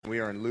We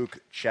are in Luke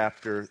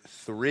chapter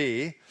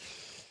 3.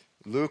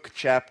 Luke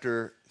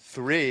chapter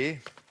 3.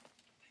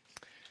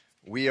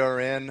 We are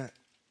in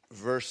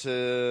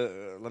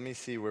let me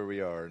see where we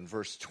are, in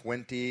verse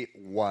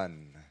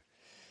 21.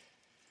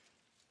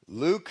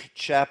 Luke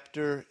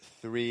chapter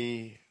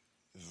 3,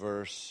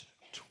 verse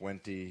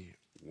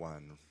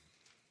 21.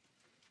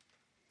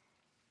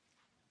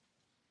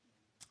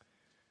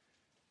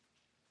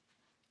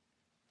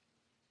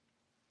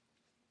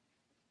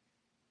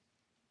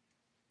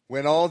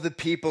 When all the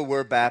people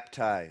were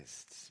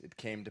baptized, it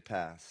came to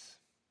pass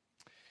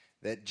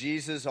that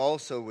Jesus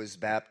also was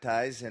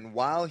baptized, and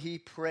while he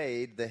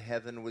prayed, the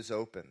heaven was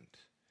opened,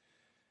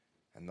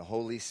 and the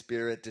Holy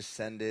Spirit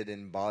descended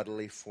in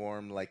bodily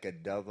form like a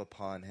dove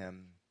upon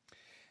him.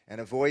 And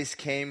a voice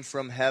came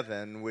from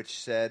heaven which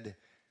said,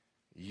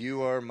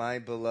 "You are my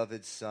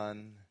beloved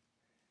Son,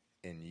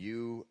 in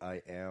you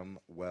I am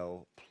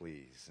well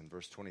pleased." And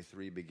verse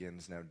 23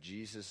 begins, "Now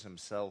Jesus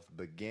himself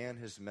began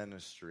his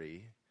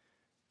ministry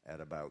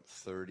at about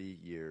 30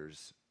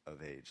 years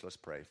of age." Let's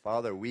pray.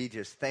 Father, we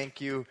just thank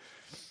you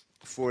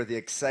for the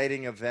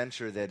exciting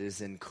adventure that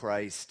is in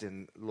Christ.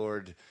 And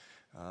Lord,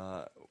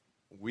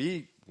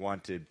 we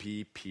want to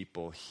be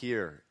people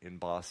here in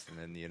Boston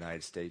and the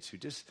United States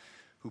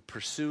who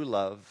pursue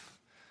love,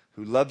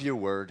 who love your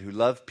word, who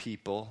love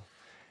people.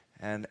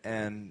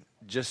 And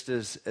just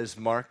as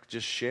Mark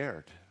just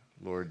shared,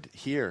 Lord,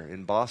 here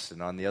in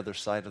Boston, on the other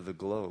side of the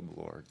globe,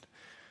 Lord,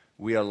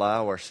 we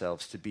allow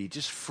ourselves to be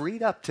just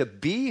freed up to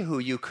be who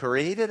you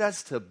created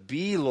us to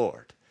be,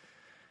 Lord.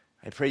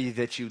 I pray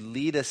that you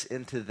lead us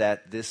into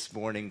that this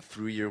morning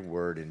through your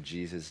word in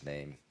Jesus'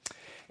 name.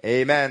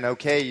 Amen.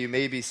 Okay, you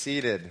may be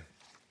seated.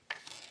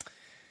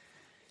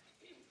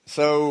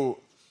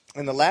 So,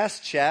 in the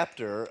last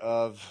chapter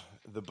of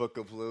the book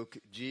of Luke,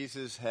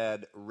 Jesus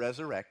had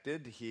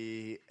resurrected.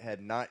 He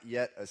had not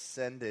yet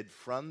ascended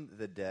from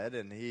the dead,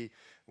 and he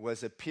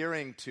was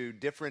appearing to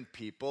different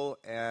people.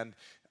 And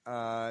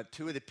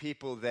two of the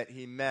people that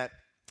he met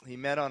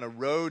on a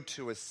road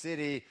to a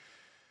city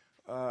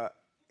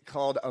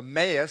called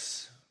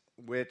Emmaus,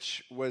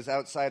 which was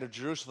outside of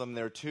Jerusalem.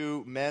 There were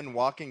two men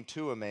walking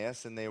to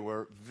Emmaus, and they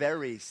were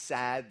very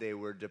sad. They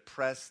were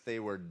depressed. They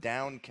were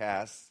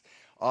downcast,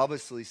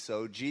 obviously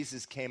so.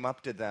 Jesus came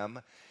up to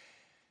them,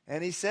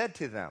 and he said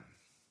to them,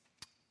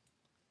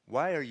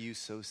 "Why are you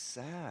so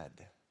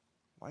sad?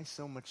 Why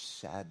so much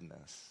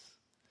sadness?"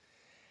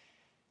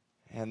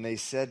 And they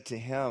said to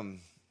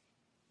him,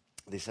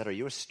 "Are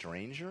you a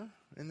stranger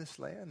in this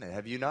land?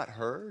 Have you not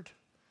heard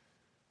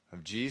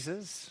of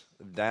Jesus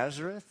of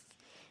Nazareth?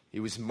 He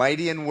was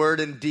mighty in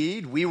word and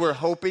deed. We were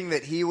hoping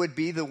that he would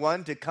be the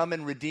one to come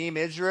and redeem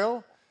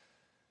Israel."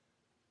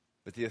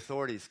 But the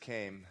authorities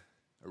came,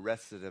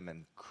 arrested him,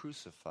 and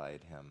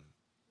crucified him.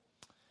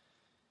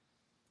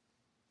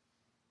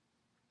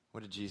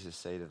 What did Jesus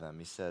say to them?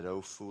 He said,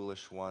 "O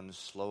foolish ones,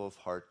 slow of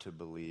heart to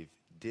believe,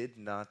 did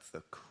not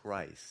the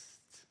Christ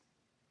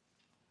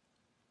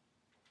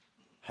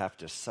have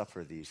to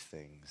suffer these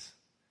things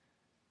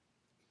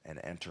and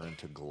enter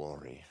into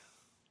glory?"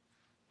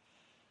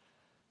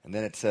 And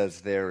then it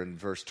says there in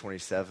verse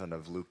 27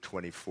 of Luke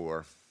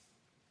 24,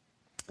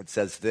 it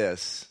says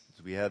this.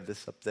 Do we have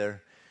this up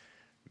there?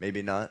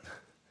 Maybe not.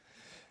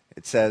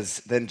 It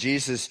says, "Then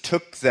Jesus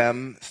took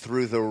them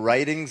through the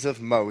writings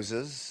of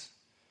Moses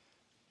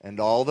and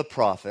all the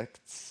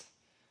prophets,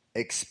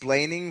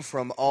 explaining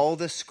from all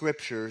the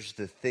scriptures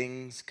the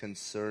things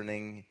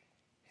concerning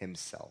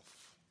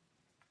himself."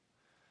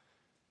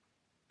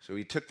 So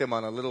he took them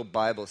on a little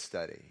Bible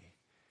study.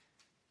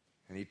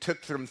 And he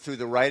took them through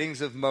the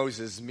writings of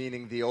Moses,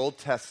 meaning the Old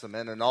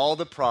Testament, and all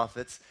the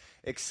prophets,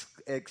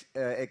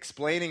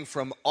 explaining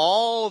from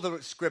all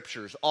the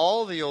scriptures,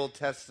 all the Old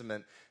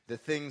Testament, the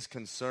things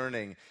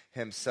concerning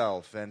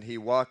himself. And he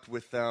walked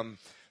with them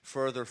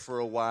further for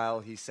a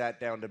while. He sat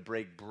down to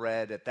break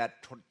bread. At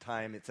that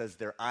time, it says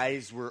their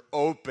eyes were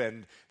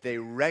opened. They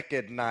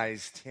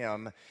recognized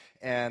him.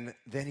 And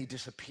then he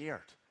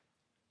disappeared.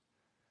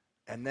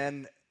 And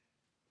then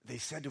they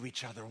said to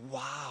each other,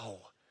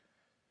 "Wow,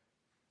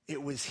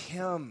 it was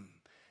him."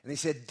 And they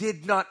said,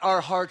 "Did not our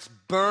hearts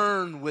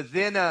burn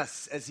within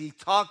us as he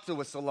talked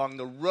to us along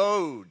the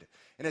road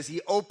and as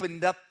he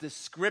opened up the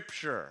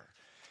scripture?"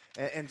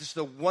 And just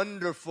a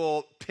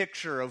wonderful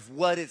picture of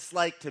what it's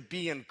like to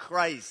be in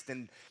Christ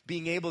and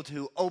being able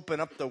to open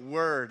up the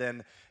Word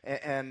and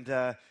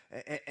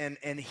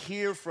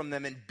hear from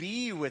them and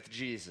be with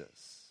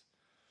Jesus.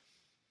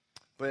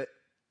 But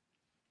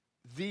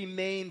the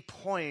main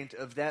point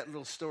of that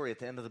little story at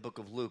the end of the book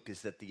of Luke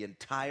is that the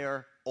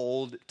entire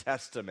Old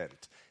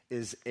Testament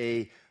is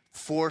a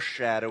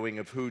foreshadowing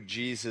of who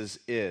Jesus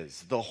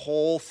is. The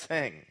whole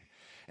thing.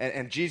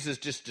 And Jesus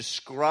just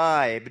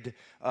described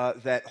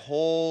that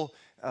whole,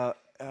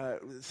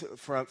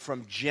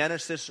 from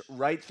Genesis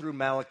right through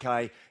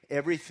Malachi,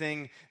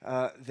 everything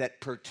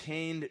that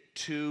pertained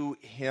to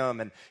him.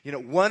 And,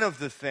 one of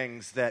the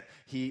things that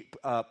he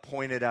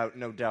pointed out,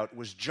 no doubt,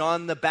 was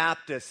John the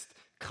Baptist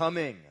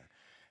coming.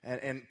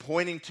 and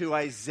pointing to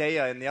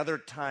Isaiah and the other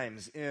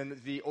times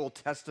in the Old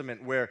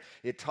Testament where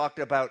it talked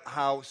about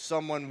how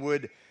someone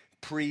would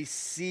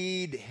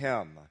precede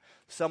him.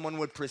 Someone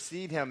would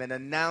precede him and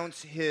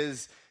announce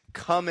his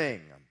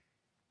coming.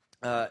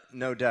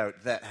 No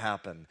doubt that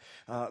happened.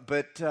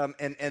 But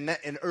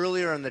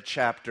earlier in the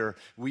chapter,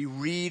 we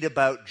read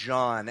about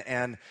John,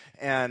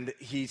 and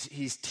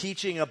he's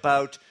teaching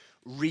about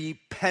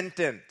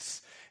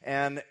repentance.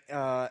 And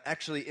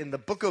actually, in the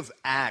book of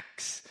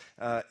Acts,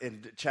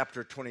 in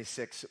chapter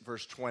 26,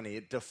 verse 20,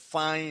 it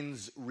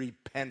defines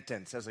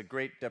repentance as a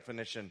great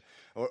definition,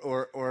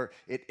 or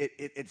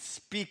it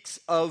speaks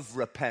of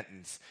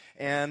repentance.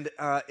 And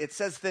it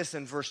says this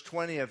in verse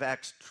 20 of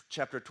Acts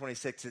chapter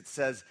 26. It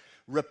says,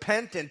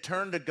 "Repent and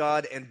turn to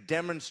God and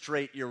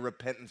demonstrate your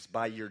repentance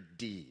by your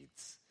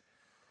deeds."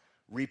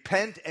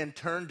 Repent and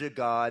turn to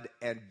God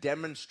and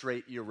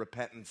demonstrate your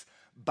repentance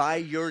by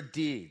your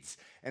deeds.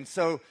 And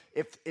so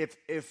if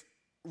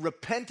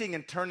repenting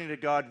and turning to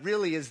God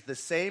really is the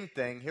same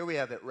thing, here we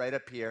have it right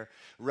up here.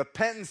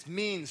 Repentance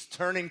means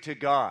turning to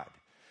God.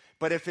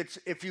 But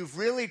if you've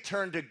really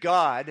turned to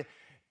God,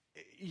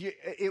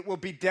 it will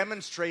be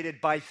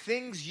demonstrated by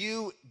things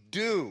you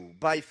do,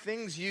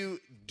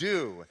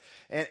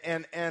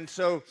 And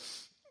so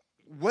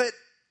what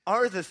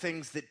are the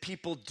things that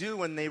people do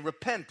when they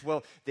repent?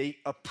 Well, they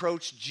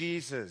approach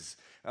Jesus.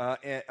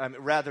 They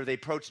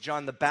approached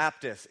John the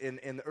Baptist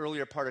in the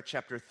earlier part of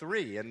chapter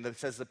 3. And it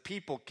says the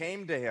people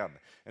came to him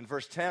in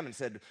verse 10 and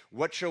said,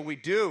 "What shall we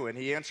do?" And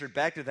he answered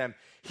back to them,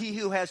 "He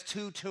who has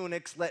 2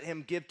 tunics, let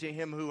him give to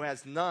him who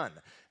has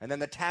none." And then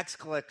the tax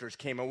collectors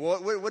came. And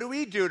what do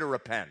we do to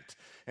repent?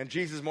 And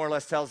Jesus more or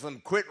less tells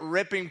them, quit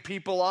ripping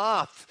people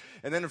off.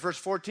 And then in verse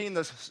 14,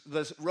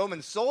 the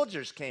Roman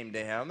soldiers came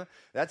to him.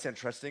 That's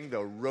interesting.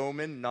 The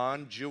Roman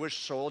non-Jewish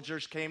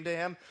soldiers came to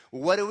him.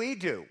 What do we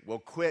do? Well,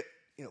 quit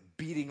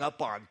beating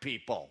up on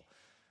people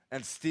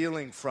and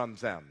stealing from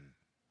them.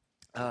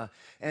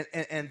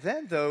 And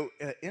then, though,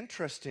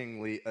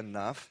 interestingly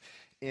enough,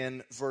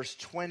 in verse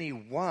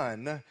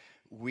 21,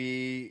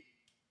 we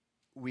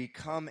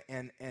come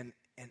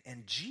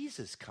and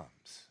Jesus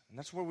comes. And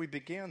that's where we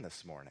began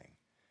this morning.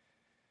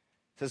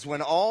 It says,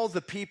 when all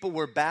the people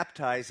were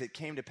baptized, it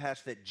came to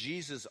pass that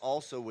Jesus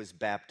also was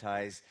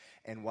baptized.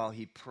 And while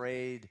he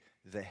prayed,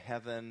 the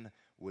heaven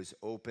was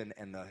open,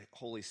 and the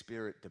Holy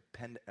Spirit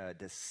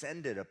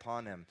descended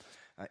upon him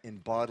in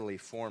bodily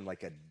form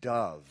like a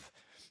dove.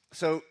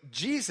 So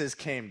Jesus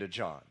came to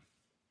John.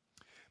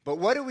 But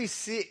what do we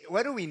see?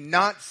 What do we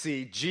not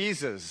see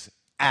Jesus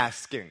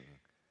asking?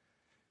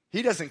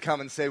 He doesn't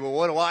come and say, "Well,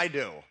 what do I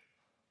do?"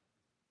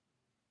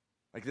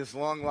 Like this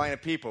long line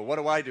of people. What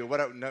do I do?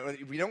 No,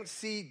 we don't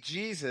see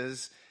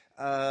Jesus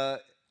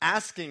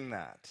asking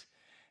that.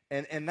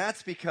 And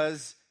that's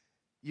because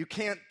you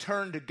can't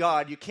turn to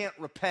God. You can't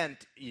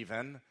repent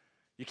even.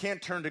 You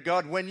can't turn to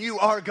God when you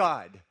are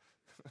God.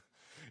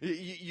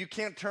 You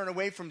can't turn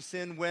away from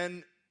sin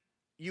when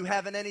you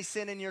haven't any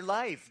sin in your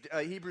life.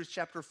 Hebrews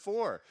chapter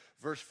 4,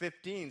 verse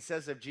 15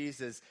 says of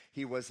Jesus,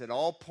 he was in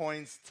all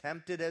points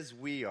tempted as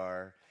we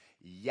are,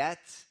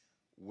 yet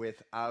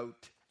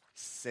without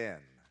sin.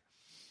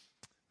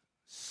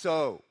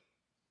 So,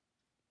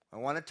 I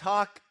want to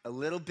talk a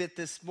little bit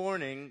this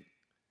morning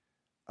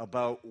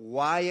about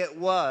why it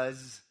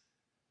was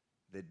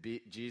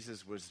that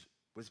Jesus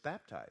was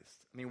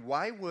baptized. I mean,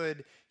 why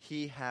would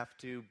he have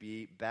to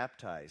be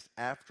baptized?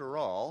 After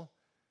all,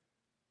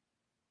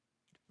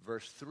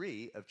 verse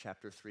 3 of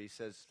chapter 3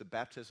 says the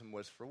baptism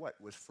was for what?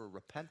 It was for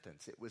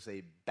repentance. It was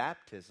a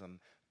baptism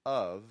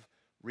of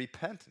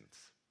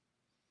repentance.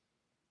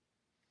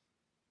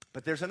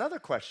 But there's another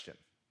question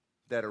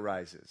that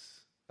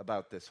arises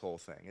about this whole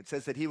thing. It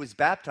says that he was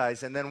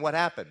baptized, and then what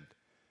happened?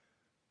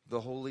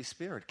 The Holy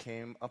Spirit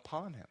came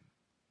upon him.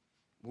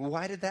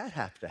 Why did that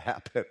have to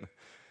happen?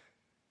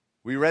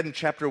 We read in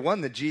chapter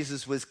 1 that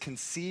Jesus was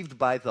conceived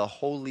by the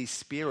Holy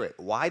Spirit.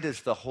 Why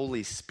does the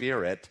Holy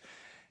Spirit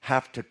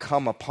have to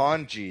come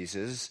upon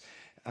Jesus?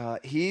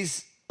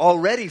 He's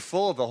already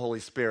full of the Holy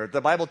Spirit.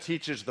 The Bible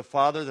teaches the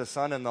Father, the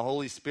Son, and the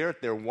Holy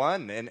Spirit, they're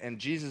one, and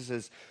Jesus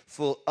is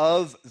full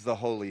of the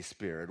Holy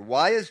Spirit.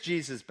 Why is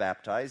Jesus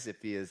baptized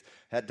if he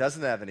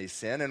doesn't have any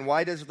sin? And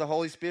why does the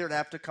Holy Spirit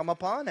have to come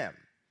upon him?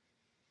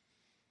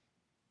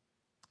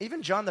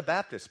 Even John the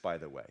Baptist, by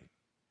the way,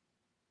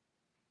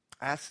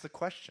 asked the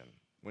question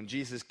when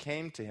Jesus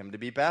came to him to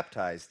be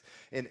baptized.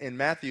 In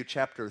Matthew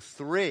chapter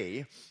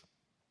 3,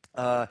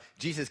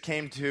 Jesus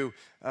came to,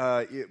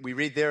 we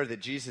read there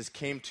that Jesus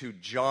came to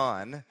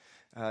John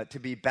to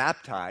be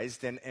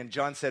baptized. And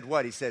John said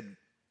what? He said,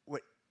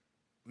 "What?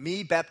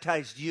 Me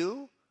baptized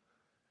you?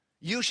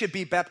 You should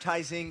be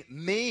baptizing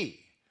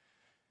me."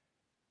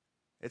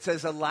 It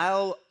says,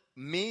 "Allow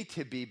me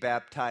to be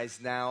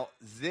baptized now."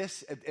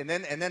 And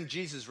then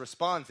Jesus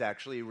responds,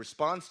 actually. He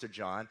responds to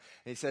John.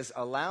 And he says,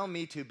 "Allow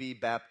me to be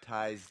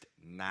baptized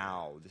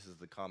now." This is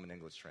the Common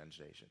English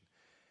translation.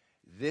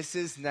 "This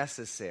is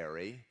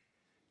necessary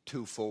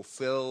to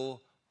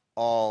fulfill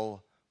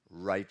all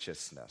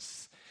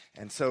righteousness."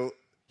 And so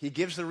he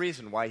gives the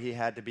reason why he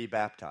had to be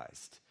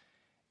baptized.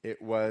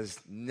 It was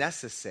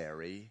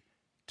necessary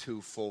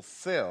to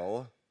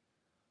fulfill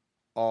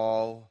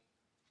all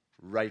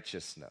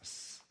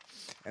righteousness.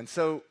 And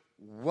so,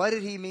 what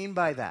did he mean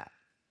by that?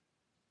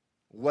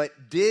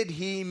 What did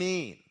he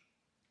mean?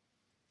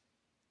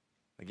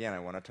 Again, I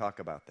want to talk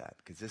about that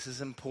because this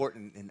is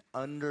important in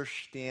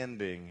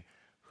understanding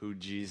who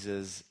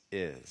Jesus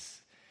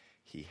is.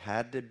 He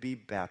had to be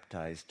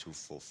baptized to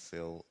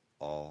fulfill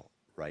all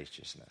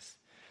righteousness.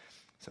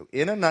 So,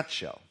 in a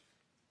nutshell,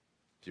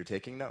 if you're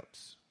taking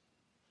notes,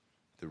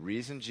 the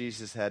reason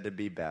Jesus had to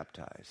be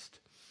baptized,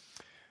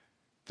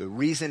 the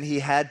reason he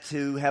had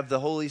to have the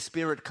Holy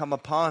Spirit come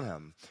upon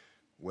him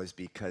was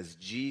because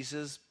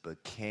Jesus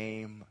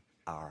became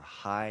our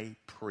high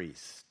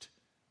priest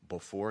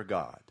before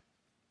God.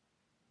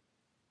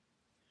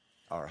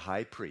 Our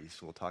high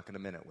priest. We'll talk in a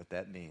minute what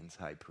that means,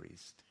 high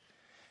priest.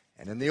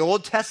 And in the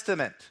Old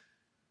Testament,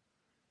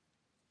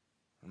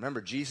 remember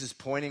Jesus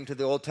pointing to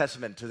the Old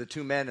Testament, to the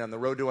two men on the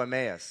road to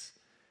Emmaus.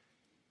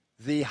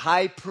 The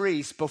high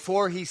priest,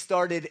 before he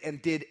started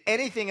and did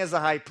anything as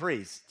a high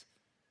priest,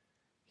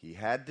 he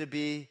had to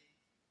be,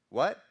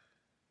 what?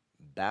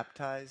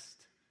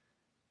 Baptized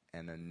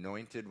and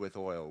anointed with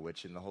oil,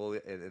 which in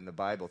the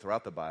Bible,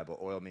 throughout the Bible,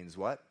 oil means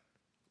what?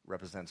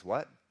 Represents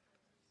what?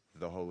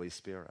 The Holy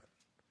Spirit.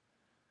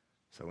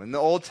 So in the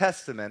Old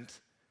Testament,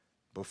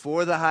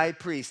 before the high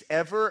priest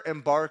ever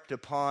embarked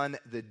upon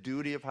the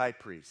duty of high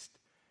priest,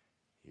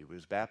 he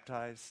was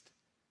baptized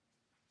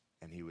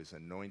and he was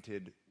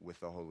anointed with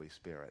the Holy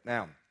Spirit.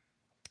 Now,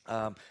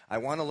 I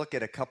want to look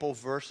at a couple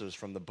verses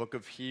from the book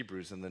of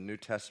Hebrews in the New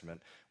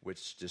Testament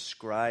which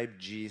describe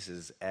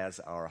Jesus as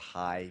our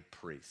high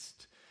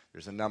priest.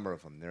 There's a number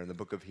of them. They're in the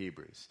book of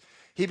Hebrews.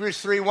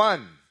 Hebrews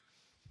 3:1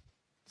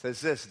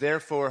 says this,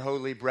 "Therefore,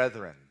 holy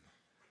brethren,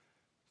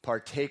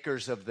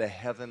 partakers of the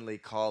heavenly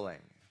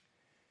calling,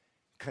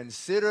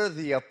 consider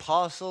the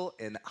apostle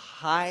and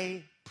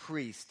high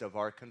priest of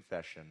our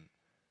confession,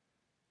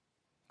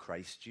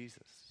 Christ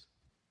Jesus."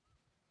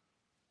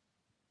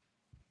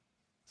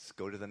 Let's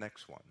go to the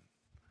next one.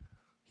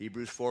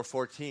 Hebrews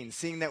 4:14,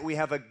 "Seeing that we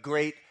have a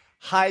great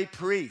high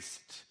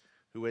priest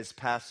who has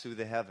passed through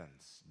the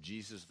heavens,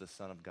 Jesus the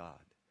Son of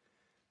God,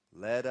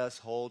 let us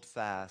hold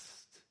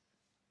fast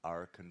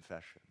our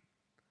confession."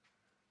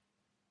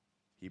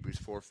 Hebrews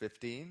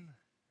 4:15,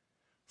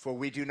 "For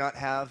we do not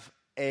have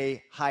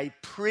a high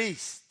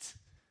priest,"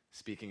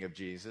 speaking of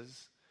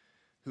Jesus,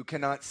 "who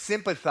cannot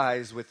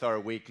sympathize with our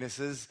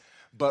weaknesses,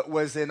 but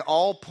was in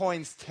all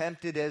points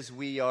tempted as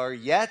we are,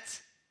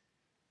 yet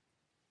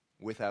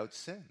without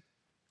sin."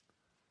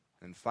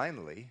 And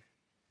finally,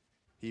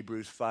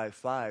 Hebrews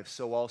 5:5,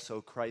 "So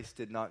also Christ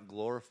did not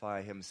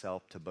glorify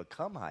himself to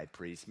become high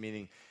priest,"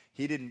 meaning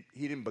he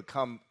didn't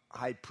become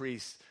high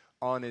priest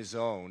on his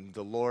own.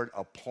 The Lord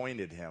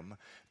appointed him.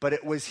 "But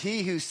it was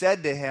he who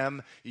said to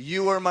him,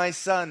 'You are my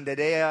son,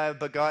 today I have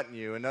begotten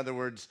you.'" In other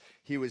words,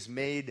 he was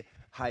made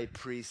high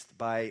priest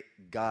by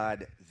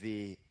God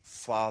the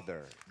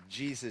Father.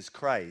 Jesus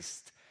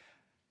Christ,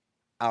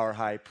 our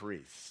high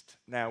priest.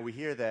 Now, we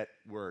hear that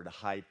word,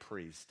 high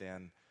priest,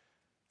 and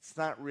it's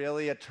not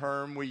really a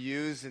term we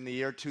use in the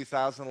year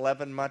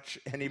 2011 much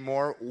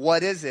anymore.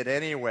 What is it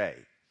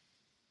anyway?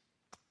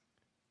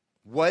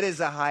 What is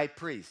a high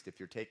priest? If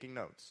you're taking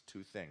notes,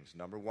 two things.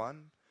 Number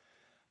one,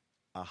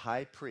 a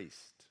high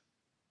priest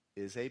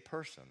is a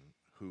person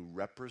who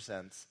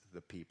represents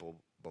the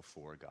people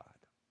before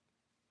God.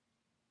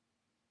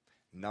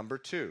 Number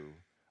two,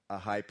 a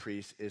high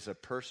priest is a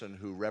person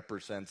who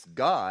represents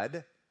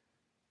God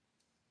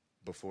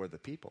before the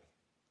people.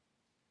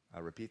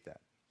 I'll repeat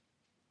that.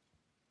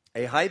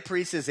 A high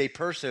priest is a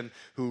person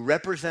who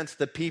represents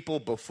the people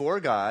before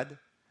God,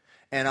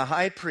 and a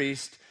high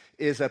priest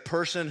is a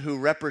person who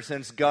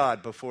represents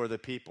God before the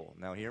people.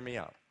 Now, hear me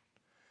out.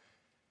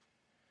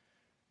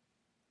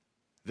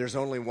 There's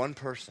only one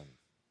person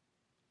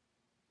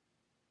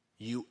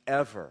you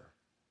ever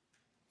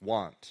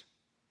want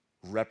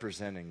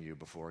representing you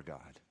before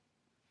God,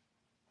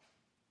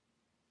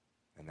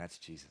 and that's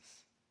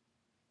Jesus.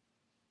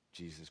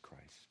 Jesus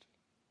Christ.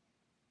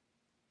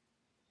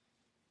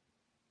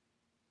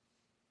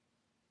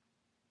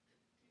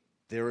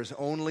 There is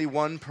only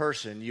one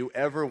person you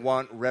ever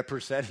want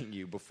representing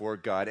you before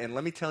God. And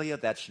let me tell you,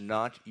 that's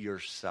not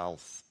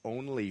yourself.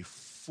 Only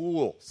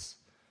fools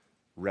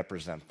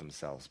represent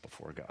themselves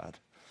before God.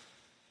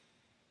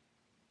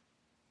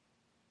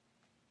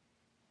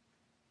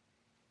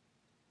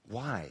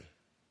 Why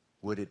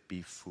would it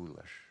be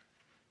foolish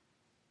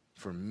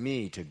for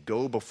me to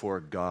go before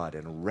God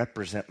and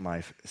represent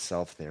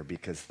myself there?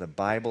 Because the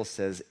Bible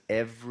says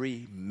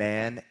every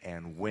man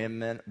and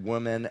woman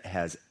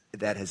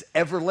that has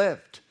ever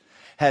lived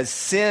has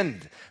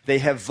sinned. They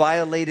have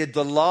violated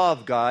the law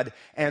of God,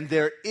 and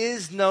there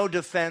is no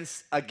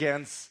defense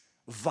against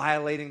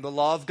violating the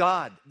law of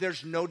God.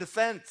 There's no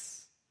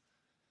defense.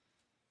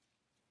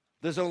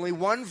 There's only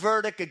one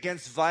verdict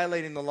against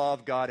violating the law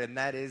of God, and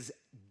that is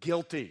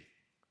guilty.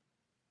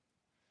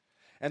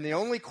 And the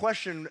only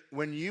question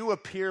when you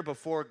appear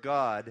before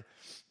God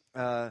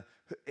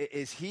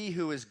is he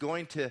who is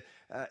going to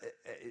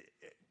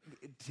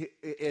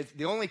it's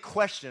the only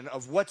question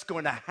of what's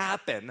going to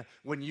happen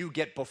when you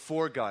get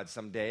before God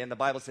someday. And the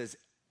Bible says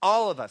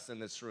all of us in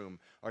this room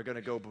are going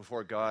to go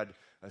before God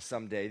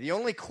someday. The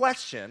only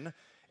question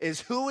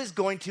is who is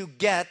going to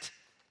get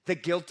the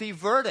guilty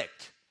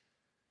verdict.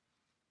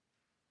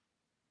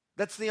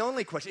 That's the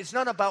only question. It's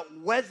not about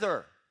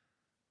whether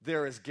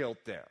there is guilt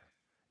there.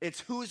 It's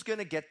who's going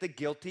to get the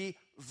guilty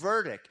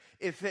verdict.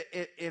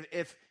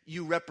 If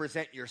you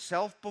represent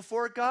yourself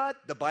before God,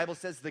 the Bible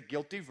says the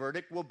guilty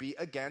verdict will be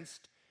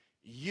against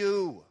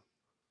you.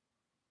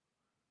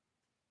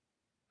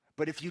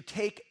 But if you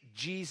take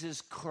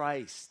Jesus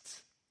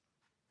Christ,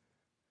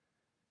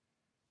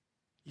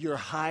 your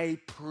high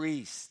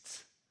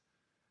priest,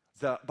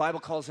 the Bible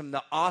calls him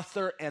the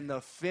author and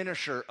the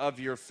finisher of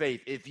your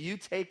faith. If you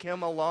take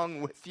him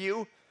along with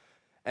you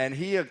and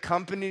he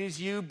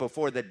accompanies you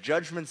before the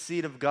judgment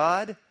seat of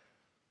God,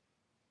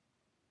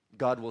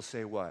 God will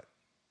say what?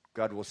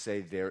 God will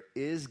say, there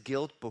is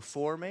guilt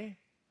before me.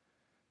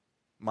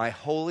 My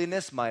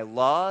holiness, my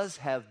laws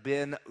have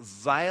been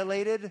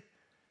violated.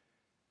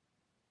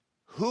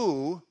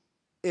 Who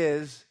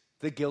is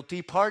the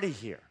guilty party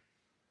here?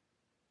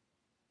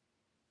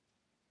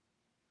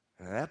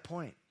 And at that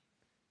point,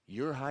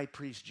 your high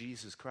priest,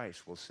 Jesus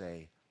Christ, will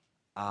say,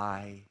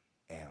 I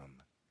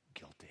am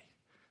guilty.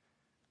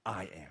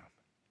 I am.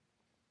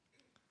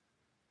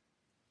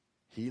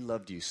 He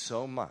loved you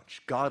so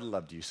much, God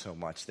loved you so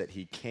much, that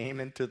he came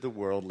into the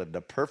world, lived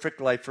a perfect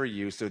life for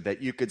you so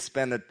that he could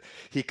spend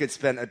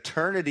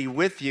eternity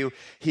with you.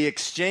 He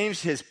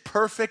exchanged his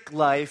perfect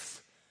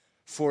life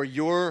for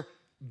your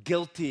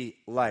guilty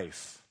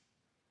life.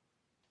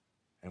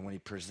 And when he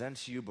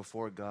presents you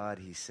before God,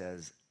 he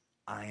says,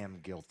 I am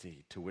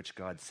guilty, to which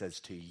God says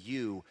to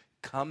you,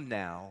 come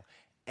now,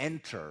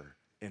 enter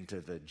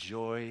into the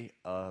joy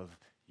of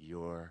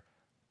your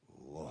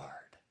Lord.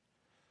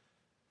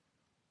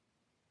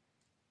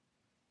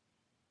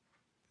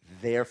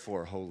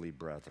 Therefore, holy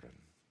brethren,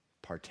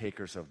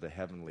 partakers of the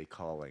heavenly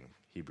calling,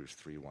 Hebrews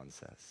 3:1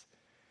 says,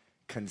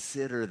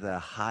 consider the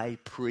high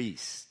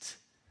priest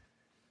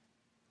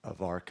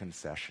of our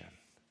confession,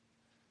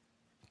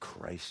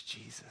 Christ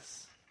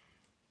Jesus.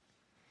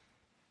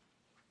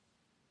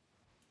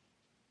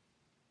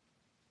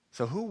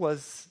 So who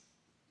was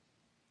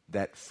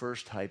that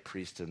first high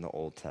priest in the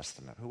Old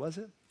Testament? Who was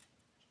it?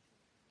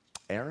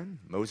 Aaron,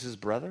 Moses'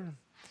 brother?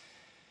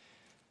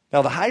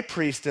 Now, the high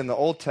priest in the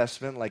Old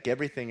Testament, like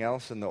everything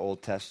else in the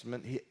Old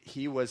Testament,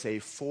 he was a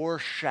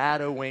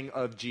foreshadowing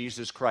of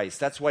Jesus Christ.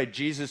 That's why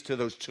Jesus to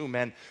those two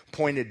men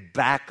pointed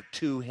back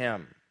to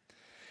him.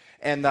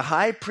 And the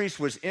high priest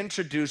was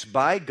introduced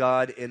by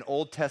God in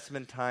Old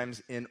Testament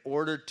times in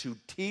order to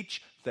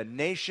teach the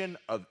nation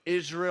of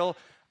Israel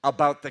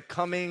about the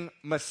coming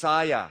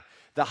Messiah.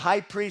 The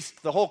high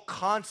priest, the whole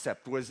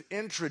concept was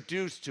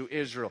introduced to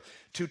Israel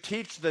to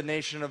teach the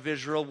nation of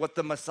Israel what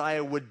the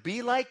Messiah would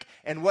be like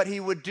and what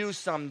he would do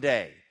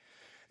someday.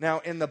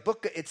 Now,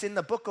 it's in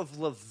the book of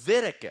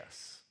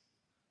Leviticus,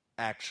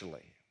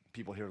 actually.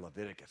 People hear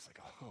Leviticus, like,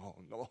 oh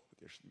no,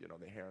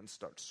 the hands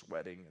start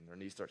sweating and their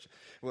knees start.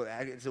 Well,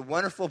 it's a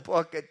wonderful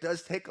book. It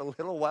does take a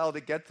little while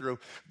to get through,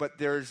 but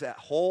there's that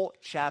whole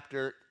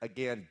chapter,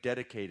 again,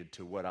 dedicated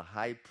to what a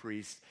high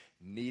priest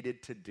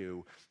needed to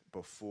do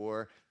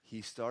before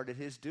he started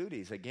his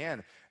duties.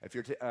 Again, if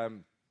you're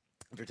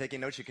taking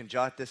notes, you can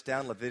jot this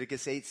down.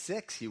 Leviticus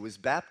 8:6, he was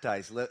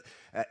baptized.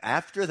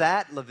 After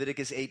that,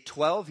 Leviticus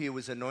 8:12, he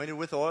was anointed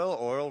with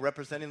oil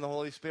representing the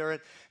Holy Spirit.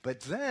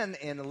 But then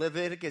in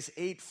Leviticus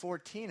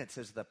 8:14, it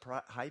says the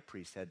high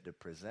priest had to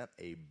present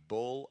a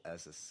bull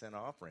as a sin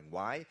offering.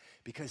 Why?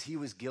 Because he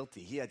was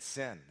guilty. He had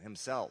sin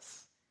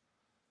himself.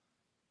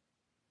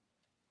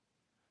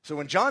 So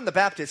when John the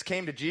Baptist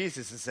came to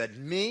Jesus and said,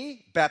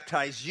 me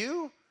baptize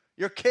you?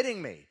 You're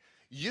kidding me.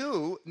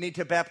 You need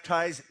to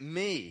baptize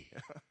me.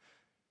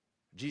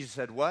 Jesus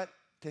said what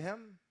to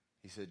him?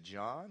 He said,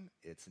 John,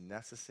 it's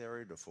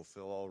necessary to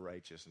fulfill all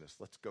righteousness.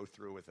 Let's go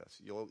through with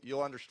this.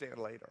 You'll understand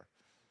later.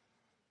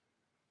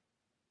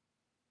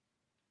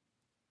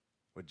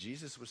 What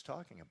Jesus was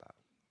talking about,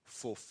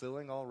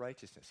 fulfilling all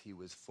righteousness. He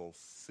was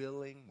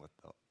fulfilling what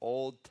the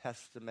Old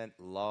Testament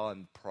law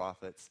and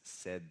prophets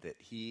said that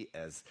he,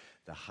 as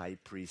the high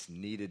priest,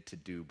 needed to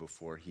do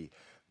before he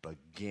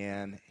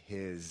began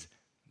his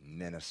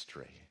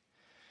ministry.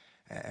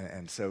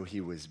 And so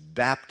he was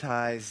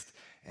baptized,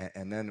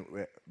 and then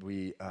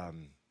we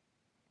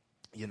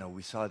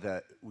saw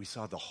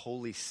the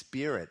Holy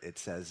Spirit, it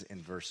says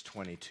in verse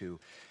 22,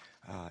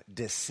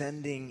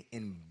 descending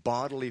in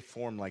bodily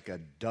form like a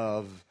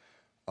dove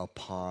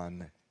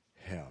upon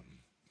him.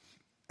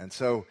 And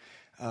so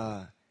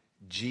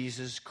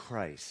Jesus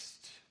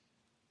Christ,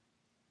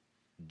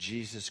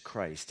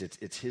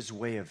 it's his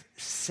way of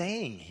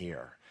saying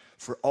here,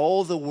 for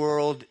all the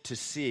world to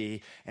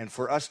see and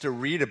for us to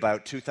read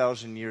about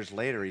 2,000 years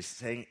later, he's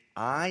saying,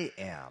 I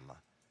am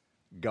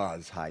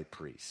God's high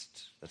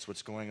priest. That's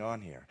what's going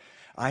on here.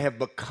 I have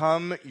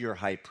become your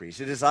high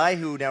priest. It is I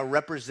who now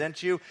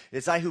represent you. It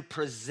is I who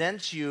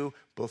present you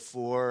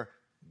before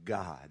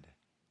God.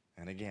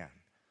 And again,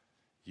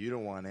 You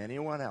don't want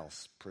anyone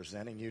else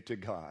presenting you to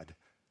God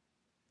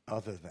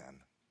other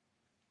than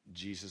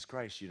Jesus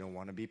Christ. You don't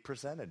want to be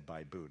presented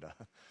by Buddha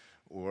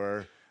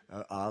or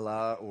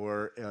Allah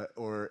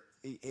or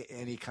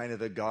any kind of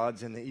the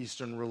gods in the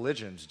Eastern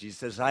religions. Jesus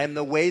says, I am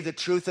the way, the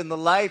truth, and the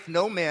life.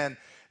 No man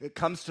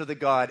comes to the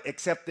God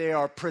except they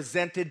are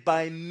presented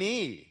by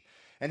me.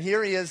 And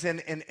here he is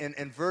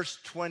in verse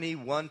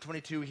 21,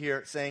 22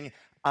 here saying,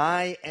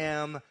 I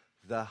am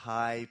the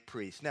high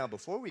priest. Now,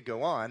 before we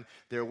go on,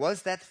 there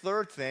was that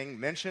third thing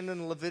mentioned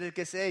in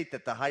Leviticus 8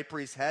 that the high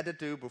priest had to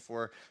do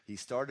before he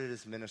started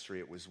his ministry.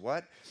 It was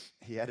what?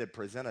 He had to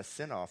present a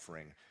sin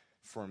offering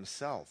for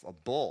himself, a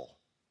bull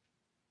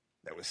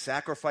that was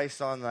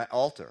sacrificed on the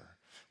altar.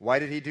 Why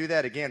did he do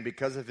that? Again,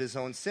 because of his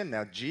own sin.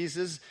 Now,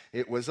 Jesus,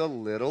 it was a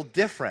little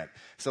different.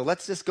 So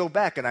let's just go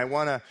back, and I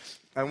want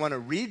to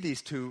read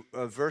these two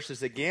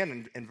verses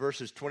again in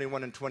verses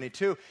 21 and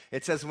 22.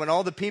 It says, when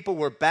all the people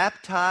were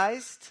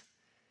baptized,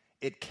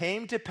 it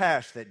came to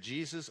pass that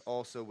Jesus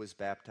also was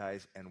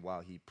baptized, and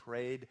while he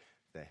prayed,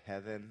 the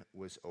heaven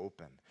was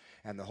open.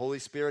 And the Holy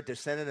Spirit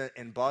descended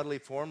in bodily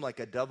form like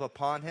a dove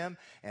upon him,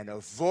 and a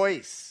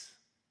voice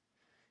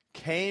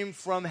came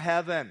from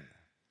heaven,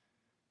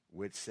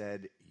 which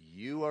said,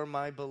 you are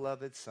my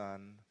beloved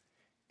Son,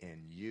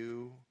 in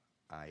you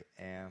I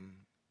am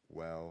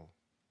well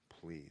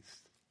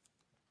pleased.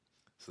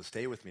 So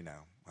stay with me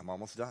now. I'm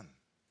almost done.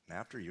 And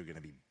after, you're going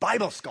to be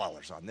Bible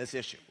scholars on this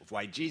issue of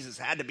why Jesus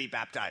had to be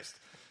baptized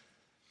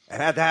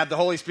and had to have the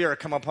Holy Spirit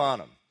come upon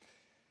him.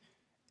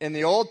 In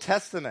the Old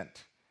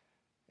Testament,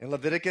 in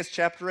Leviticus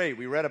chapter 8,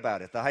 we read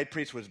about it. The high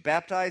priest was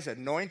baptized,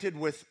 anointed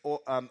with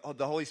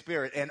the Holy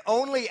Spirit, and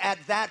only at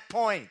that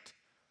point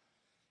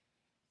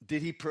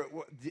did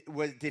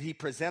he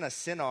present a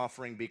sin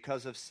offering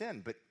because of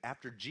sin. But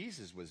after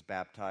Jesus was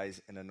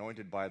baptized and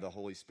anointed by the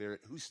Holy Spirit,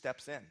 who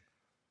steps in?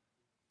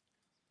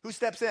 Who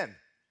steps in?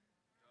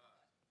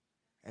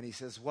 And he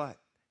says what?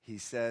 He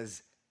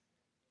says,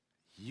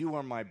 you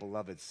are my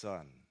beloved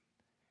Son.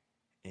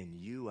 In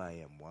you I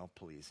am well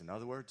pleased. In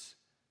other words,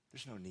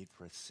 there's no need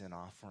for a sin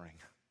offering.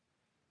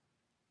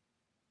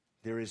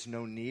 There is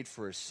no need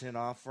for a sin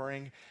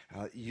offering.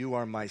 You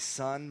are my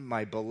Son,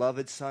 my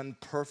beloved Son,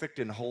 perfect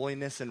in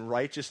holiness and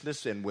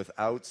righteousness and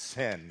without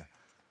sin.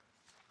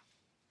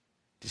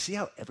 Do you see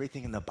how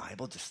everything in the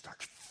Bible just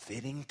starts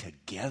fitting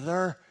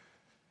together?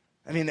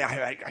 I mean,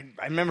 I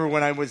remember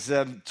when I was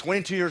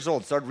 22 years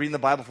old, started reading the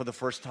Bible for the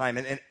first time,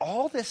 and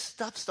all this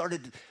stuff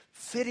started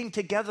fitting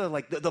together,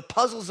 like the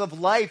puzzles of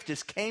life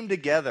just came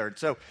together.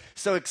 It's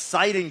so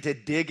exciting to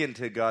dig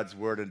into God's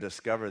Word and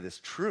discover this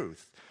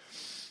truth.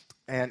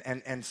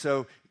 And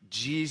so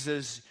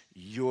Jesus,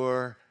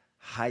 your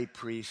high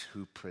priest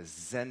who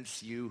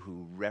presents you,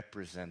 who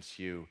represents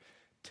you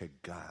to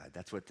God.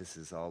 That's what this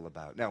is all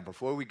about. Now,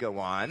 before we go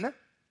on,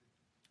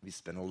 we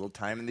spend a little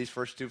time in these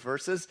first two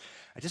verses.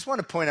 I just want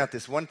to point out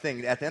this one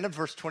thing. At the end of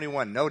verse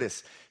 21,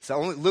 notice,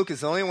 Luke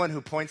is the only one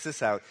who points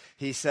this out.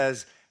 He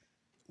says,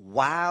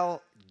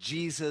 while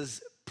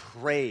Jesus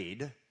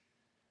prayed,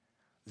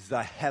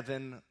 the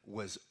heaven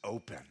was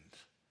opened.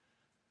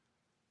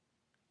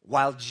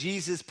 While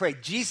Jesus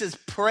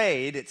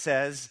prayed, it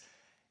says,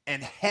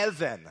 and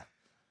heaven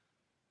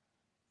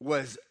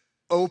was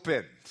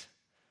opened.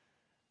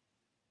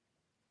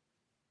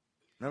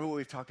 Remember what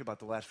we've talked about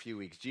the last few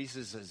weeks.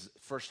 Jesus is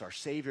first our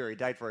Savior. He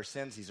died for our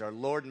sins. He's our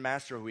Lord and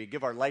Master who we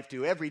give our life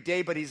to every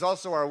day, but he's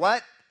also our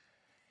what?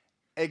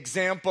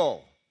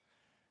 Example.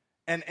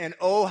 And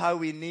oh, how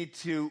we need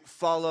to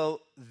follow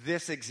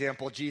this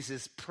example.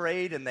 Jesus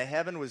prayed and the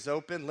heaven was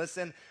open.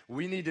 Listen,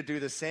 we need to do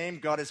the same.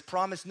 God has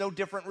promised no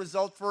different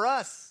result for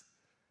us.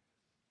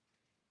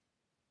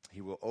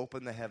 He will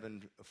open the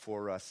heaven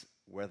for us,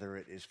 whether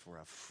it is for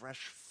a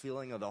fresh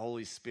filling of the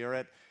Holy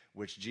Spirit,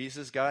 which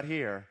Jesus got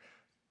here,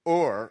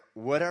 or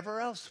whatever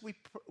else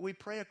we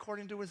pray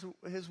according to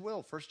his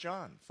will. 1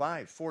 John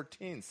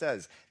 5:14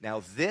 says,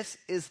 now this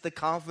is the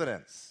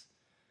confidence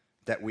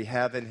that we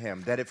have in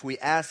him, that if we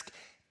ask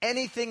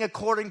anything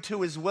according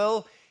to his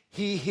will,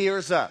 he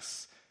hears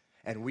us.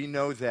 And we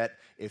know that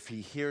if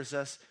he hears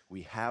us,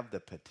 we have the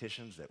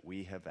petitions that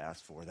we have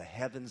asked for. The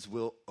heavens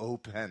will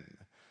open.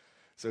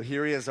 So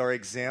here he is, our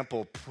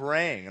example,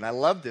 praying. And I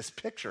love this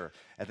picture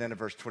at the end of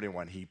verse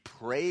 21. He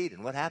prayed,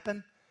 and what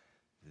happened?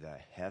 The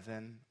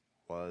heaven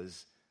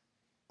was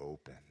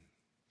open.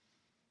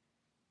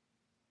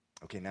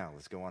 Okay, now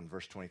let's go on.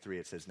 Verse 23,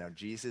 it says, now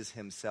Jesus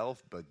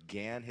himself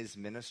began his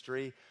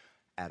ministry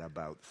at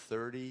about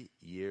 30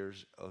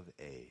 years of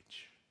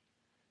age,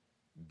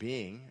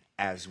 being,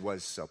 as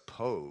was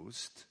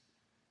supposed,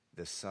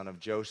 the son of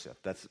Joseph.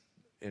 That's,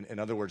 in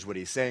other words, what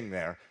he's saying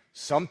there.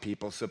 Some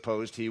people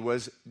supposed he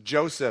was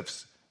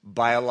Joseph's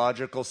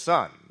biological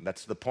son.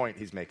 That's the point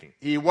he's making.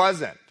 He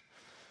wasn't.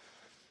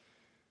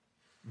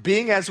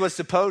 Being, as was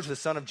supposed, the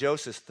son of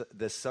Joseph,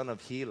 the son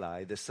of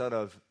Heli, the son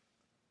of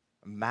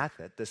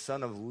Mathat, the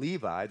son of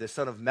Levi, the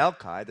son of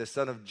Melchi, the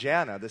son of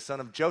Janna, the son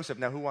of Joseph.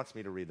 Now, who wants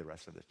me to read the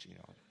rest of this?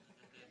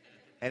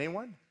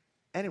 Anyone?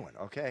 Anyone?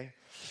 Okay.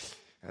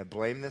 I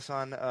blame this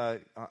on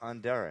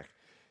Derek.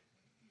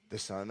 the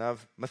son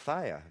of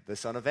Matthiah, the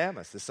son of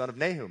Amos, the son of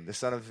Nahum, the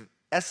son of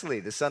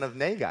Esli, the son of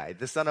Nagai,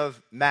 the son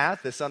of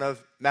Math, the son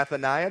of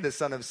Mathaniah, the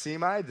son of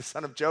Semai, the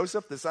son of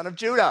Joseph, the son of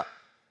Judah.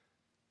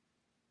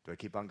 Do I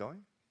keep on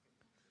going?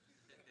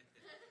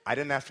 I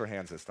didn't ask for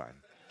hands this time.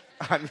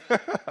 I'm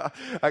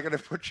going to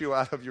put you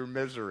out of your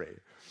misery.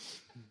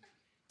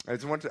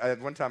 At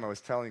one time I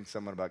was telling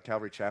someone about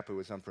Calvary Chapel who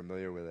was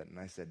unfamiliar with it, and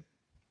I said,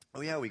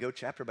 oh yeah, we go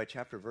chapter by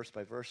chapter, verse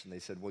by verse. And they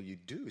said, well, you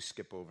do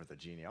skip over the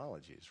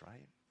genealogies,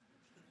 right?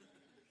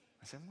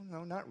 I said, well,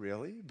 no, not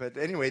really. But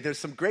anyway, there's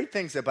some great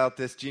things about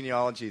this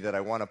genealogy that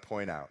I want to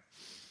point out.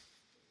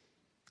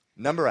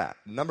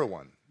 Number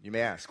one, you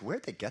may ask,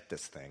 where'd they get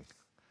this thing?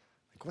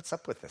 Like, what's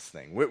up with this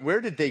thing?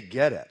 Where did they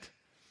get it?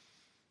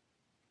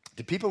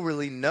 Do people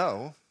really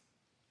know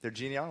their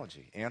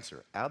genealogy?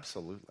 Answer,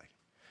 absolutely.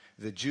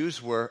 The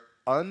Jews were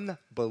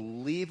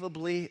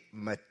unbelievably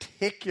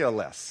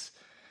meticulous,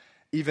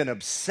 even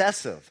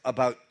obsessive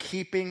about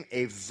keeping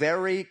a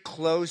very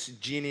close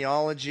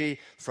genealogy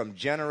from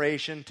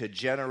generation to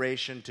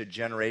generation to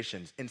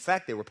generations. In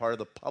fact, they were part of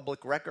the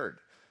public record.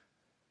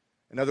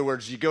 In other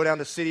words, you go down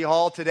to City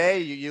Hall today,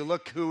 you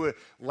look who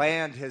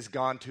land has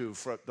gone to,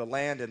 from the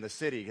land in the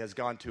city has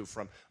gone to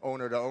from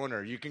owner to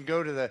owner. You can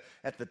go to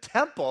at the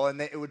temple and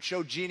it would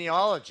show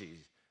genealogies.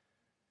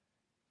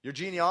 Your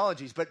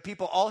genealogies, but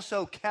people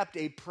also kept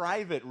a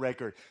private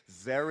record,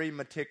 very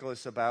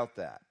meticulous about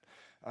that.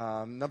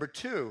 Number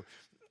two,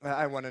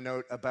 I want to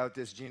note about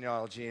this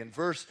genealogy. In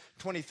verse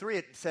 23,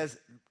 it says,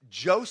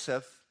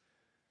 Joseph,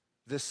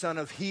 the son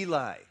of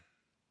Heli.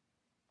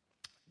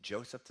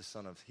 Joseph, the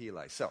son of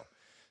Heli. So,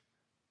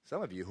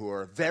 some of you who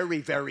are very,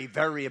 very,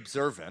 very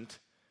observant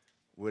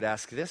would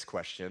ask this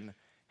question,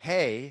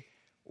 hey,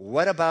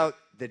 what about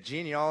the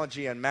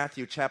genealogy in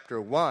Matthew chapter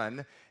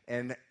 1?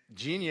 And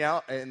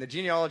in the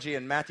genealogy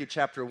in Matthew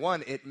chapter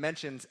 1, it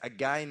mentions a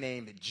guy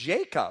named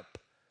Jacob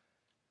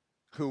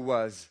who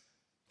was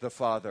the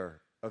father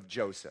of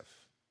Joseph.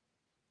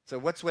 So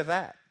what's with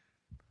that?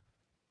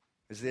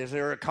 Is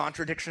there a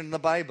contradiction in the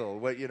Bible?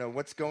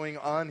 What's going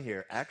on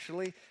here?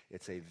 Actually,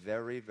 it's a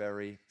very,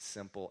 very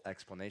simple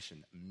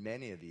explanation.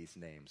 Many of these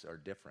names are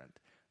different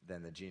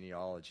than the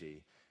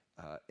genealogy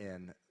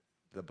in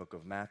the book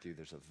of Matthew.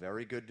 There's a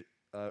very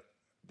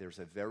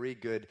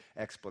good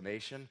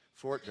explanation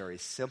for it, very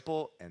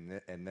simple,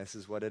 and this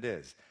is what it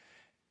is.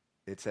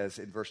 It says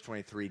in verse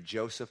 23,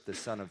 Joseph, the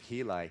son of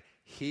Heli.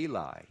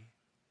 Heli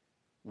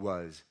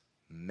was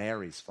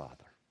Mary's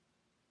father.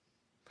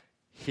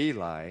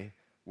 Heli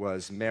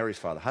was Mary's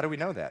father. How do we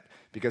know that?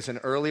 Because in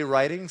early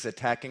writings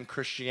attacking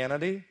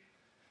Christianity,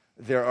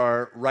 there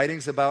are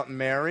writings about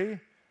Mary,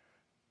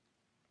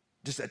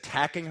 just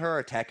attacking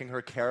her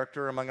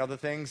character, among other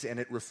things, and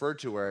it referred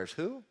to her as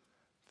who?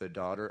 The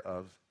daughter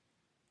of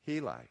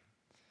Heli.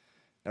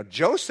 Now,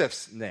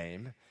 Joseph's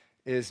name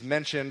is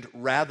mentioned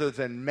rather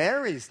than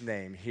Mary's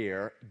name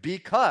here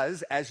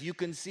because, as you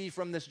can see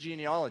from this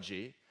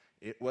genealogy,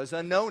 it was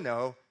a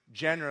no-no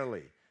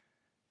generally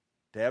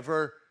to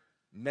ever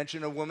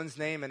mention a woman's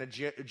name in a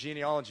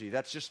genealogy.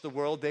 That's just the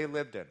world they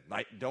lived in.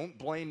 Don't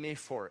blame me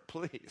for it,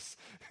 please.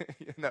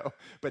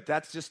 But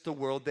that's just the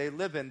world they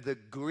live in. The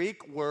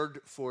Greek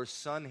word for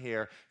son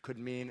here could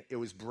mean, it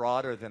was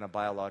broader than a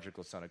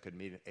biological son. It could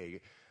mean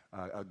a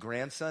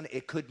grandson.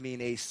 It could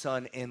mean a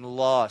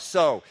son-in-law.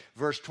 So,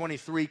 verse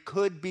 23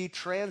 could be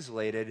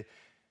translated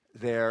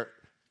there.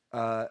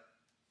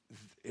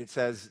 It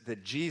says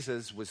that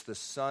Jesus was the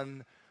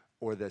son,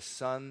 or the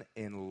son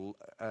the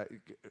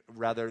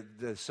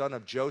son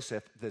of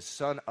Joseph, the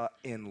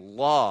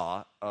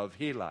son-in-law of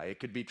Heli. It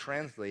could be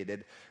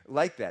translated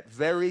like that.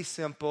 Very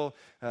simple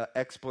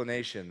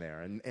explanation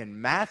there.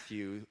 And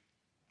Matthew,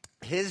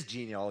 his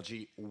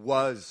genealogy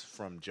was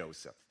from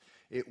Joseph.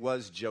 It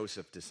was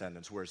Joseph's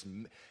descendants, whereas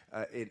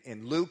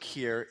in Luke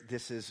here,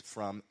 this is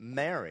from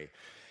Mary.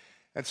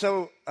 And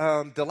so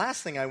the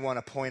last thing I want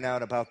to point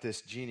out about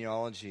this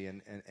genealogy,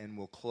 and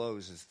we'll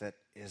close, is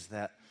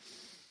that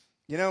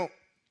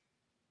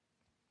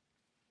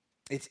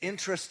it's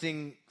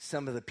interesting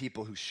some of the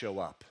people who show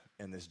up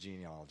in this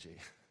genealogy.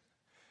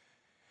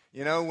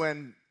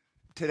 When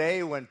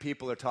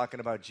people are talking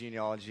about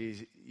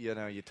genealogies,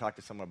 you talk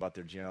to someone about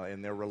their genealogy,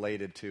 and they're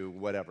related to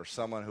whatever,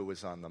 someone who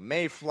was on the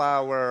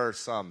Mayflower,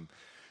 some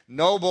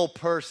noble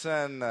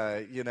person.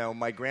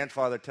 My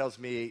grandfather tells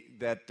me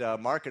that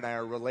Mark and I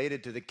are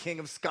related to the King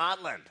of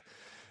Scotland.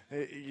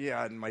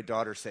 Yeah, and my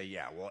daughters say,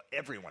 yeah, well,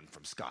 everyone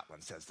from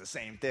Scotland says the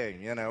same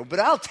thing, But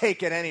I'll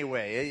take it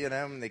anyway,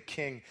 I'm the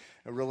king,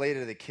 related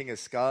to the King of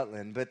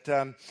Scotland. But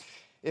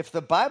if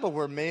the Bible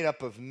were made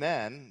up of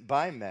written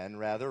by men,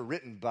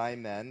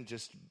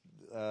 just,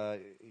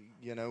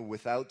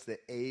 without the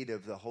aid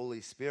of the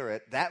Holy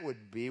Spirit, that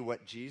would be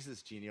what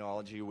Jesus'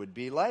 genealogy would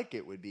be like.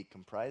 It would be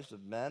comprised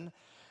of men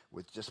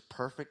with just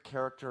perfect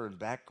character and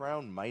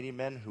background, mighty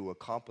men who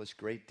accomplished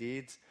great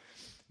deeds.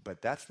 But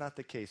that's not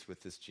the case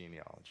with this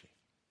genealogy.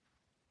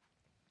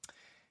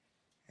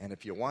 And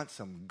if you want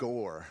some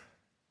gore,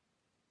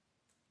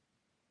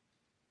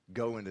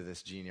 go into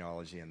this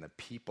genealogy and the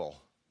people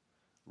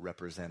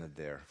represented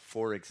there.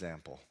 For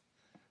example,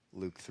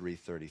 Luke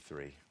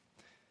 3:33. I'm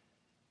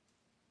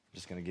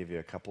just going to give you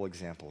a couple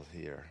examples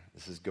here.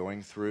 This is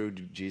going through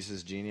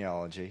Jesus'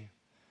 genealogy.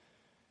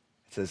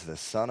 It says the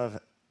son of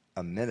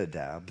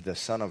Amminadab, the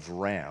son of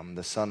Ram,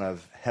 the son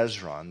of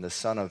Hezron, the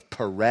son of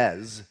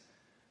Perez,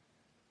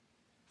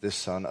 the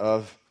son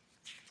of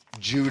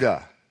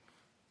Judah.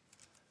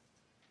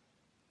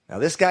 Now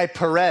this guy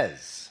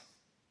Perez's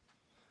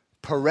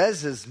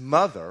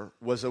mother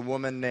was a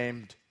woman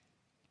named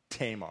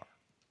Tamar.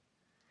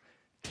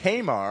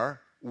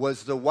 Tamar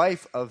was the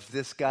wife of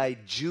this guy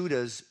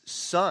Judah's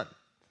son.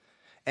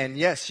 And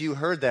yes, you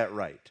heard that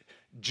right.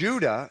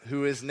 Judah,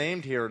 who is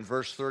named here in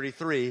verse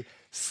 33,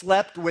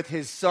 slept with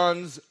his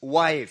son's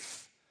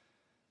wife,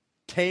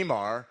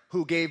 Tamar,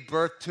 who gave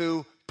birth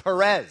to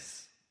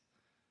Perez.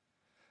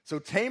 So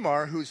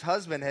Tamar, whose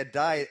husband had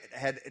died,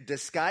 had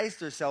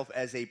disguised herself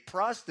as a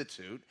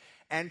prostitute,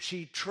 and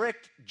she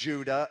tricked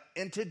Judah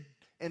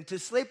into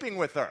sleeping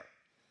with her.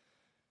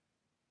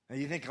 Now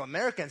you think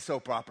American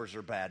soap operas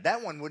are bad.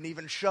 That one wouldn't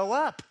even show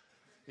up,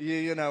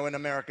 you know, in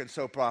American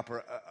soap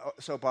opera.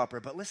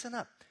 But listen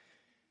up.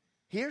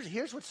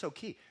 Here's what's so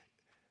key.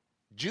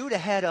 Judah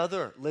had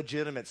other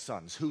legitimate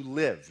sons who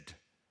lived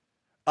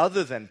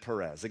other than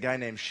Perez, a guy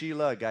named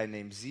Shelah, a guy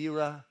named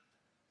Zerah.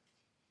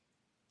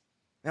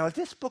 Now, if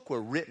this book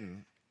were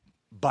written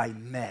by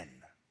men,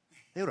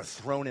 they would have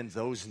thrown in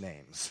those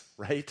names,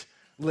 right?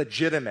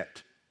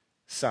 Legitimate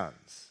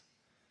sons.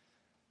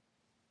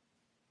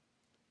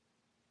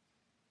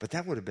 But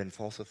that would have been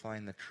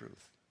falsifying the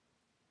truth.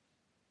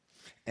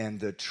 And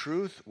the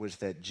truth was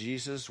that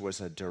Jesus was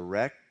a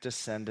direct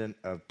descendant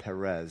of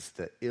Perez,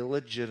 the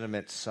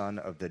illegitimate son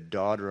of the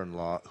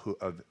daughter-in-law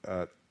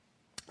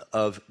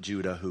of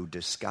Judah, who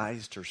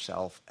disguised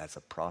herself as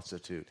a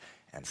prostitute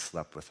and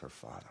slept with her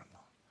father-in-law.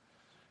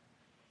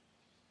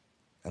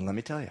 And let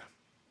me tell you,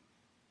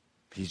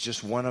 he's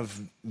just one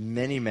of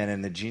many men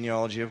in the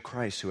genealogy of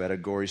Christ who had a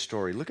gory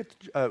story. Look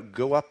at,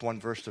 go up one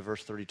verse to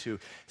verse 32.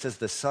 It says,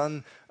 the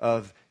son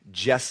of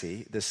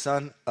Jesse, the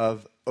son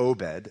of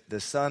Obed, the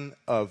son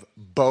of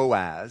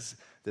Boaz,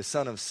 the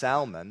son of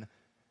Salmon,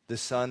 the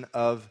son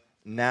of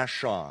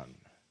Nahshon.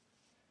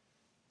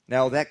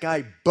 Now that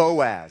guy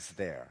Boaz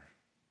there,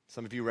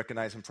 some of you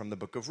recognize him from the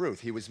book of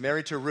Ruth. He was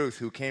married to Ruth,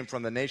 who came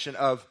from the nation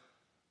of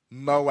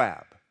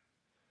Moab.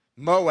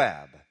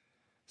 Moab.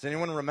 Does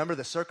anyone remember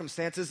the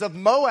circumstances of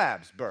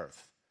Moab's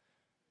birth?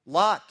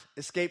 Lot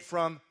escaped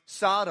from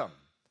Sodom,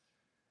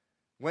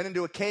 went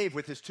into a cave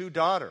with his two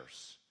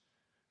daughters.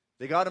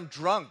 They got him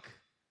drunk,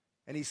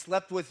 and he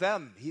slept with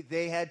them.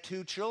 They had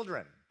two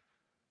children.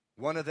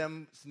 One of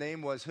them's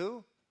name was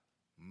who?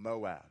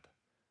 Moab.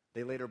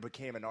 They later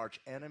became an arch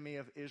enemy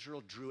of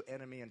Israel, drew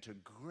enemy into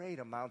great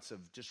amounts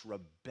of just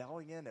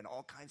rebellion and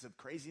all kinds of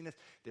craziness.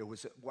 There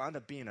wound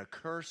up being a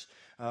curse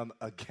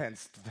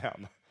against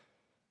them.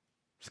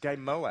 This guy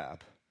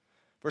Moab.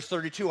 Verse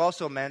 32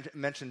 also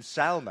mentions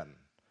Salmon.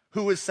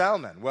 Who is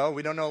Salmon? Well,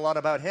 we don't know a lot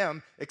about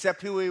him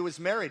except who he was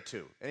married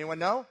to. Anyone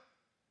know?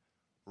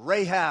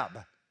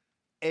 Rahab,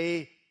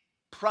 a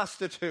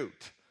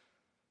prostitute.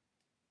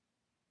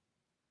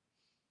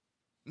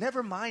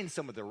 Never mind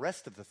some of the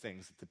rest of the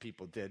things that the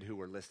people did who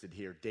were listed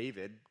here.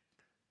 David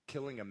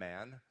killing a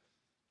man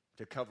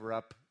to cover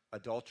up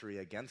adultery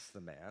against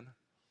the man.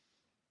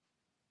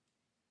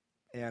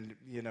 And,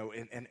 you know,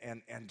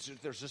 and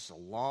there's just a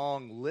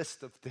long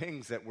list of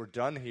things that were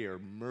done here.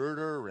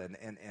 Murder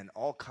and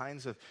all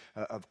kinds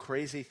of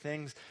crazy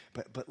things.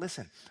 But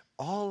listen,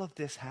 all of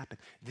this happened.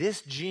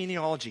 This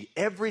genealogy,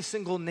 every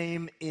single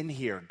name in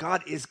here,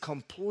 God is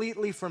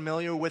completely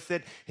familiar with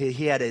it. He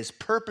had his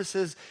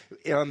purposes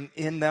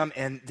in them,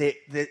 and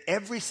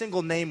every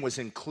single name was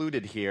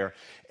included here.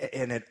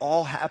 And it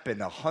all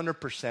happened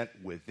 100%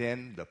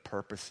 within the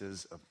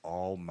purposes of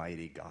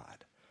Almighty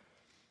God.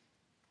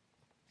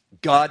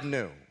 God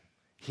knew.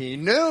 He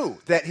knew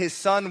that his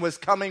son was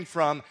coming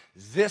from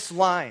this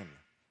line.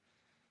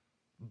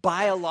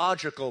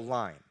 Biological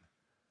line.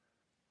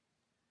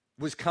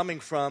 Was coming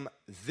from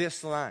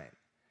this line.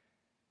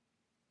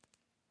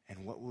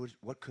 And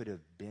what could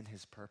have been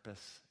his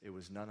purpose? It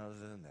was none other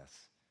than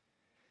this.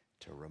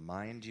 To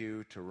remind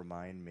you, to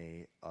remind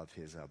me of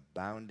his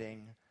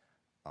abounding,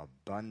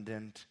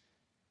 abundant,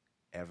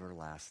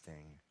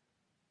 everlasting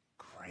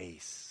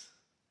grace.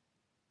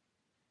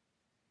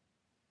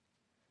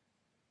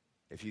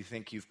 If you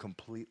think you've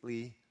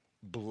completely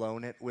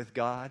blown it with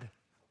God,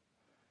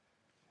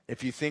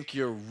 if you think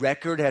your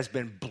record has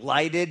been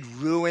blighted,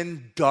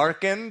 ruined,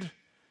 darkened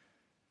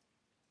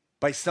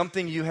by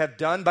something you have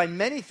done, by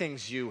many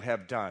things you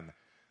have done,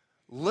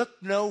 look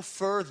no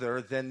further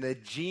than the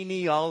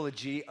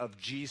genealogy of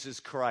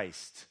Jesus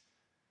Christ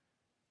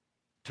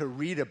to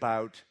read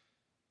about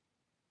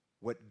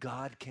what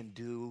God can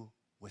do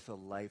with a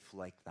life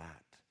like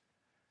that.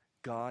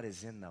 God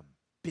is in the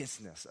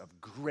business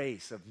of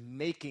grace, of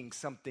making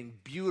something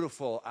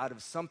beautiful out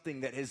of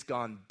something that has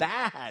gone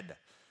bad.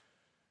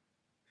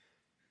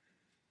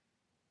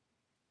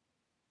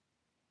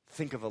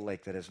 Think of a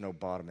lake that has no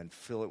bottom and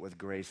fill it with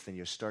grace, then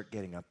you start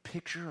getting a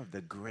picture of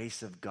the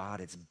grace of God.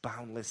 It's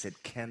boundless.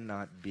 It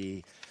cannot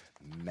be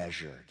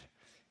measured.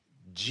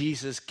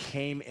 Jesus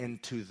came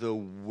into the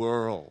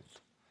world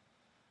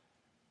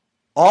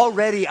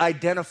already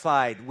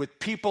identified with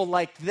people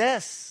like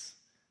this.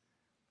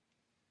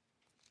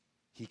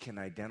 He can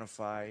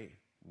identify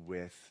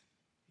with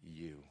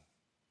you.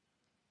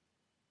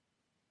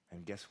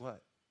 And guess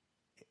what?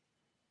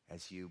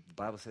 The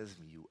Bible says,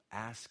 you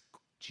ask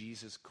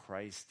Jesus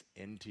Christ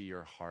into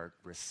your heart,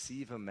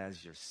 receive him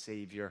as your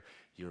Savior,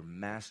 your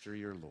Master,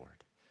 your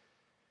Lord.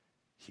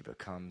 He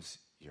becomes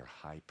your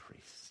high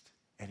priest.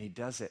 And he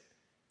does it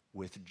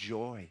with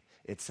joy.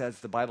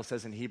 The Bible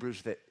says in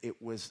Hebrews that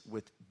it was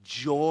with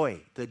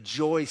joy, the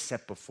joy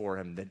set before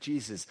him, that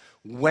Jesus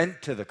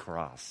went to the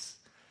cross.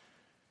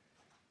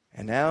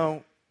 And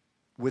now,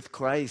 with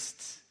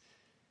Christ,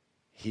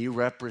 he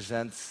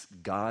represents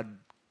God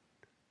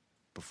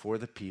before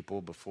the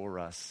people, before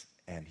us,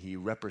 and he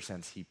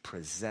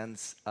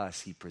presents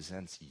us, he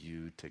presents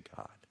you to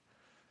God.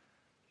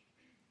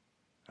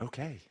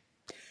 Okay,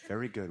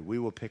 very good. We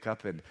will pick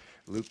up in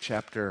Luke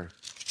chapter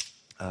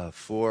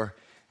 4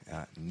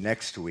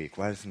 next week.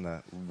 Why doesn't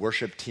the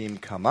worship team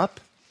come up?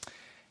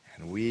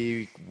 And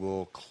we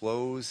will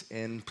close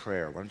in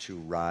prayer. Why don't you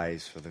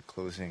rise for the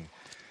closing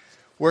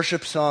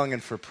worship song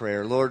and for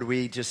prayer. Lord,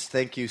 we just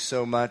thank you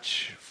so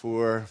much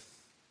for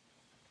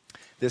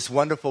this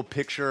wonderful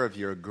picture of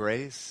your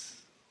grace.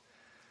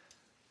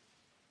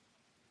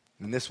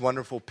 And this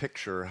wonderful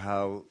picture,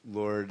 how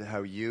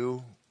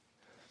you,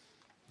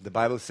 the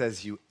Bible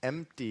says you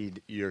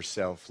emptied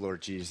yourself,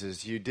 Lord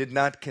Jesus. You did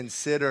not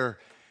consider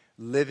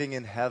living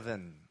in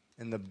heaven,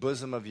 in the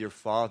bosom of your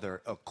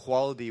Father,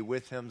 equality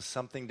with him,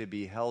 something to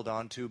be held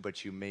onto,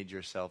 but you made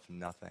yourself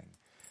nothing,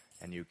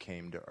 and you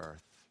came to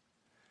earth.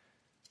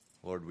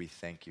 Lord, we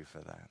thank you for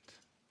that.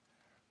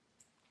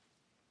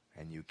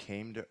 And you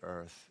came to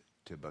earth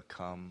to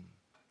become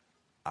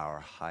our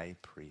high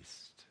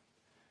priest,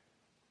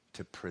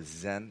 to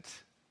present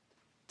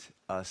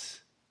us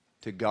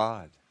to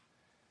God.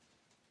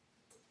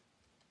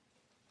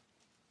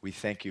 We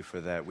thank you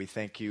for that. We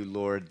thank you,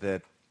 Lord,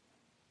 that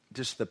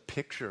just the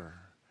picture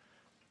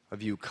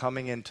of you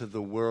coming into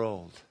the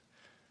world,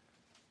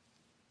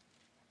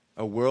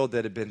 a world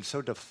that had been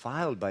so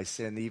defiled by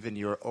sin, even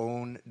your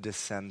own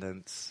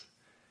descendants.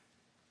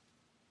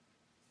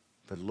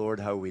 But Lord,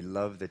 how we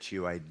love that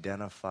you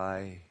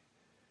identify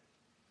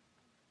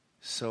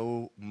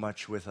so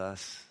much with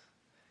us,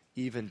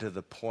 even to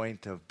the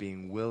point of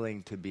being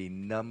willing to be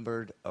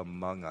numbered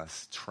among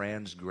us,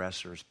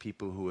 transgressors,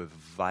 people who have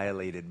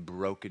violated,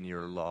 broken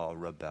your law,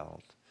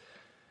 rebelled.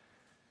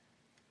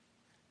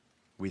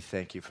 We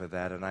thank you for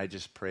that. And I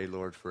just pray,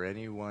 Lord, for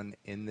anyone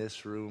in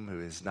this room who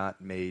has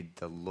not made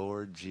the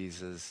Lord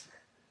Jesus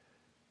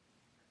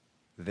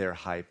their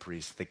high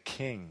priest, the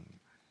King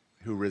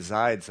who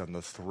resides on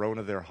the throne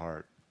of their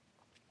heart.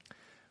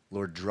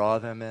 Lord, draw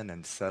them in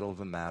and settle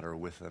the matter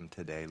with them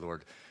today.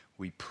 Lord,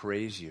 we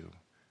praise you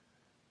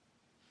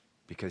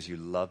because you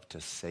love to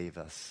save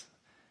us.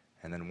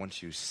 And then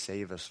once you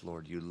save us,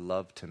 Lord, you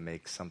love to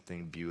make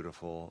something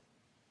beautiful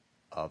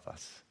of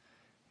us.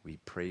 We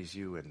praise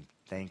you and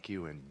thank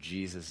you in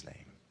Jesus'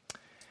 name.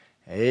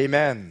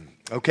 Amen.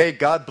 Okay,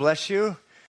 God bless you.